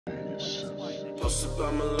Posted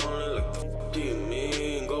by my lonely, like the f*** do you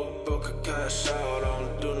mean? Go broke a cash out, I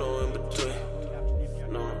don't do no in between.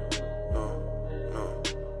 No, no, no,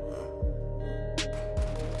 no.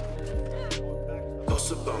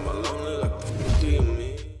 Posted by my lonely, like the f*** do you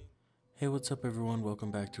mean? Hey, what's up everyone,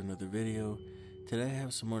 welcome back to another video. Today I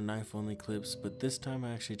have some more knife only clips, but this time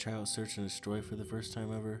I actually try out search and destroy for the first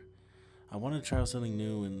time ever. I want to try out something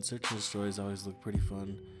new, and search and destroys always look pretty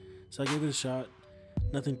fun, so I gave it a shot.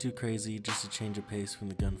 Nothing too crazy, just a change of pace from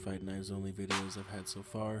the gunfight knives only videos I've had so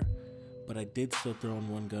far, but I did still throw in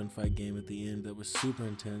one gunfight game at the end that was super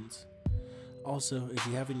intense. Also, if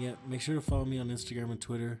you haven't yet, make sure to follow me on Instagram and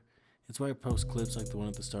Twitter. It's where I post clips like the one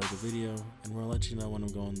at the start of the video, and where I'll let you know when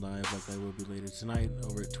I'm going live like I will be later tonight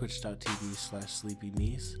over at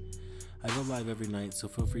twitch.tv/sleepyniece. I go live every night, so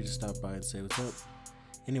feel free to stop by and say what's up.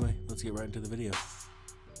 Anyway, let's get right into the video.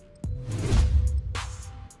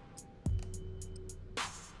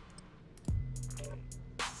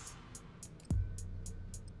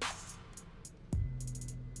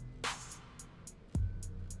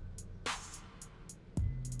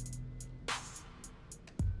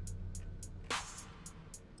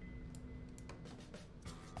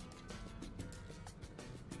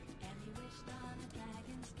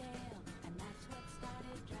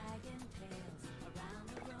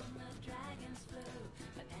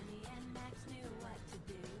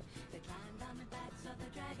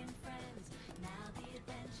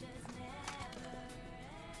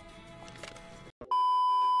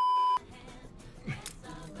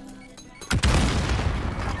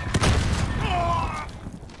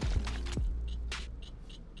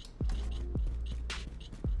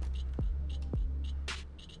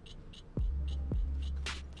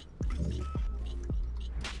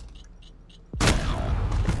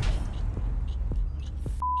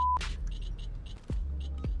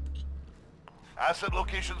 Asset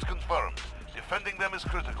locations confirmed. Defending them is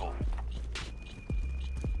critical.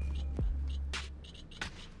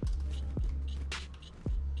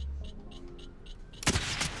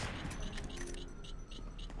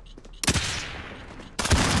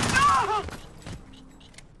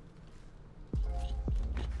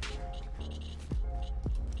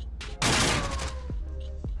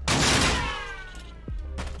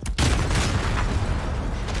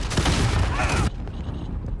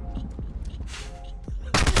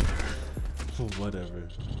 Whatever.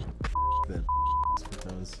 That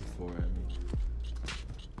throwing C4 at me.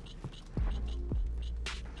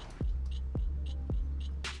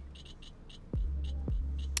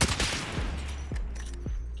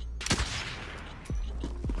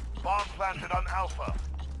 Bomb planted on Alpha.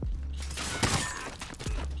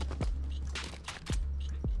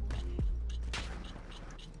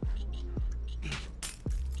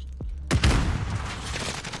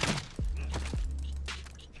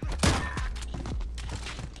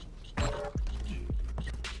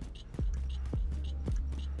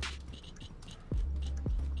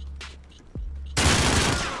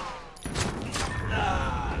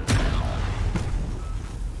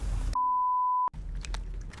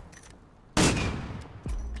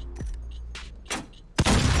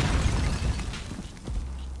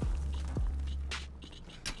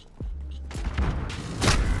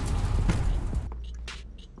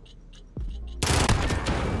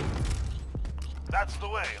 That's the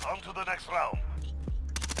way. On to the next round.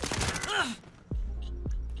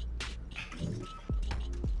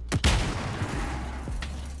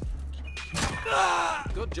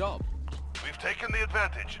 Good job. We've taken the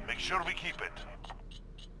advantage. Make sure we keep it.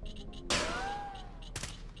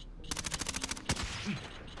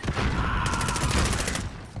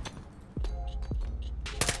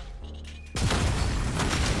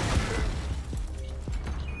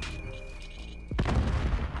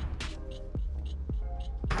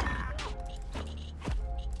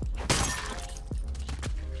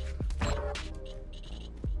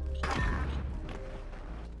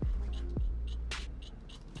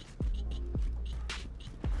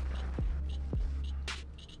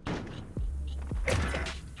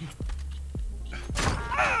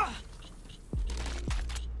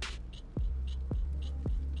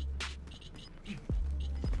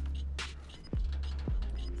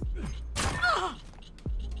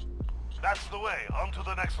 That's the way. On to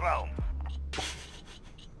the next round.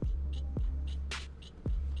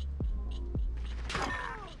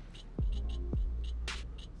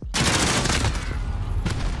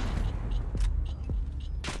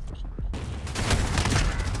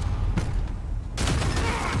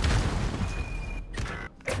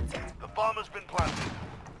 The bomb has been planted.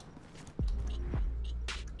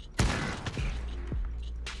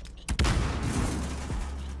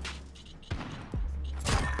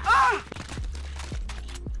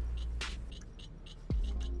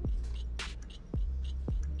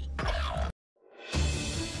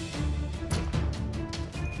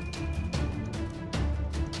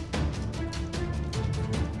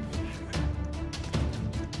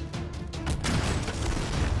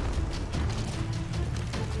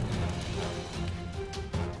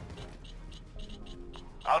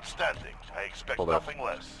 Outstanding. I expect Hold up. nothing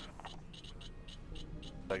less.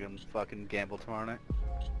 I can fucking gamble tomorrow night.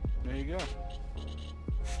 There you go.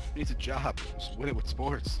 He needs a job. Just win it with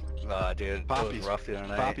sports. Dude, it Poppy's was rough the other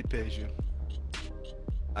night. Poppy pays you.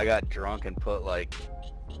 I got drunk and put like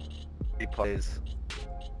 3 plays.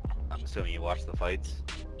 I'm assuming you watched the fights.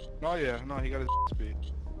 Oh yeah, no, he got his beat.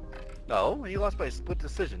 No, he lost by a split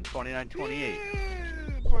decision, 29-28.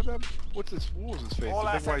 Yeah, but what's his? What was his face? All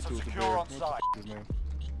The big white assets are dude with the secure beard. on What's the site. his name?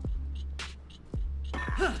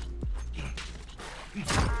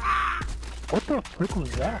 What the frick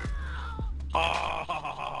was that?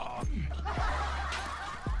 Oh.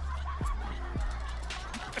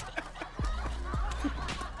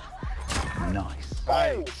 Nice.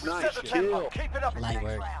 Set the tempo. Keep it up in the Light next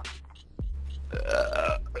work. round.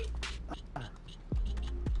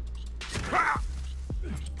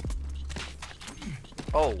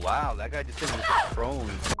 Oh wow, that guy just hit me with a prone.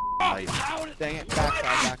 Nice. Dang it!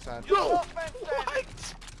 Backside. Last man standing.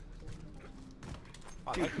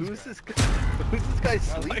 Dude, who's this guy? Who's this guy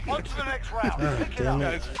sleeping? On to the next round. Pick it Damn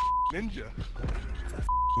up. it. Guy's ninja.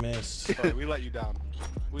 Missed. Sorry, we let you down.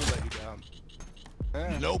 We let you down.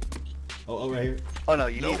 Eh. Nope. Oh, right here. Oh no,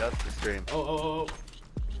 you need us to stream. Oh.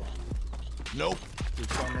 Nope. Dude,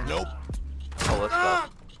 so ninja. Nope. Oh, let's go.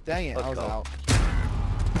 Dang it! Let's I was go. out.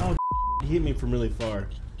 He hit me from really far.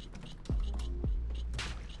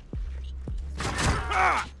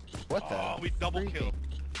 What the? Oh, we double kill.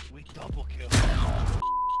 We double kill.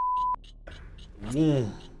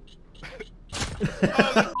 Mm.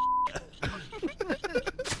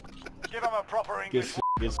 Give him a proper Good English. shit,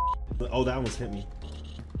 good shit. Oh, that almost hit me.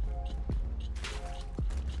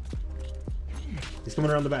 He's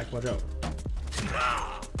coming around the back. Watch out.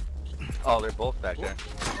 Oh, they're both back there.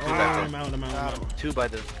 Oh, I'm out. Two by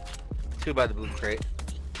the blue crate.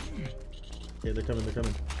 Okay, they're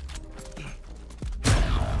coming.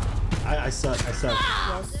 I suck. Yes, sir.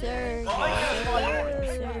 Yes, sir.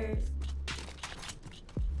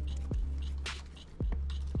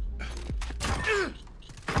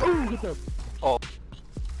 Oh,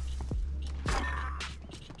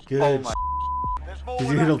 Good. oh my. There's more Did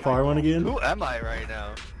where you hit that a far came one from. again? Who am I right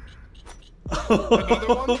now? Another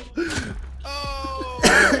one?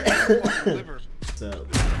 Oh! Liver. So,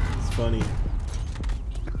 it's funny.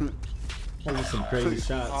 Those are some crazy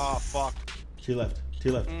shots. Oh fuck. She left.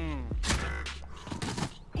 Mm.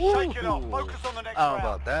 Shake it off. Focus on the next How round.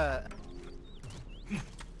 about that?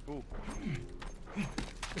 Ooh.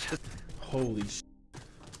 Holy sh.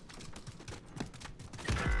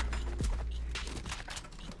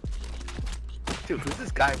 Dude, who's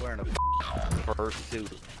this guy wearing a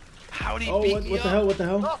fursuit? How'd he Oh, beat what me the up? hell? What the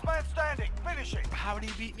hell? Last man standing. Finish it. How'd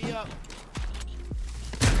he beat me up?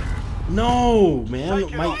 No, man.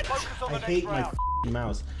 Take it off. Focus on I the next hate my round.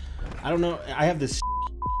 mouse. I don't know. I have this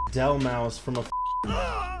Dell mouse from a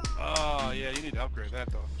Oh yeah, you need to upgrade that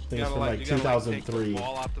though. Thing You is gotta, from, like, you gotta, take the 2003.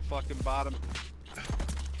 ball off the fucking bottom.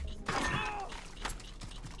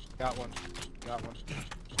 Got one. Got one.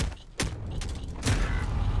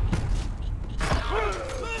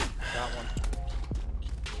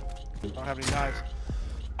 Don't have any knives.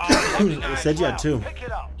 Oh, I don't have any It knives. said you had two. Pick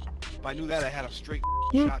it up. If I knew that, I had a straight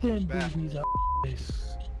Get shot to his them back. boobies out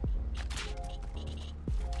this.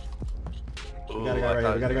 Ooh, got a guy I right here,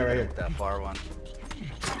 thought we got a you guy were right gonna here. hit that far one.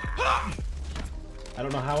 I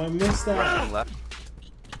don't know how I missed that. One left.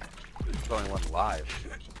 Going one live.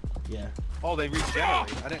 Yeah, Oh, they regenerate.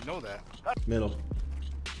 I didn't know that. middle.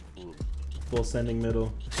 Ooh. Full sending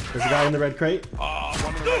middle. There's a guy in the red crate. Oh,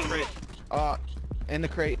 one in the right crate. In the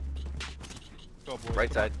crate. Go, boys.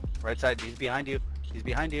 Right side. Right side. He's behind you. He's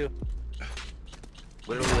behind you.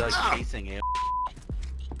 Literally like chasing you.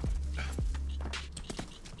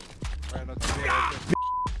 Right, that's it, right there.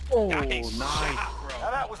 Oh, Nice. Now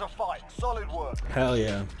that was a fight. Solid work. Hell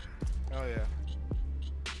yeah. Oh yeah.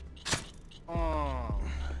 Oh.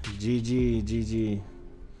 GG.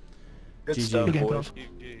 Good GG. stuff, Okay, boys.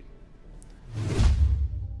 GG.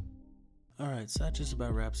 Alright, so that just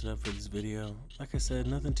about wraps it up for this video. Like I said,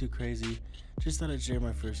 nothing too crazy. Just thought I'd share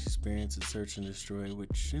my first experience at Search and Destroy,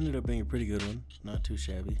 which ended up being a pretty good one. Not too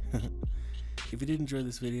shabby. If you did enjoy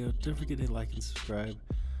this video, don't forget to like and subscribe.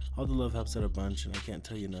 All the love helps out a bunch, and I can't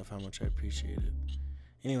tell you enough how much I appreciate it.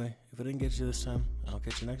 Anyway, if I didn't get you this time, I'll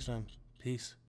catch you next time. Peace.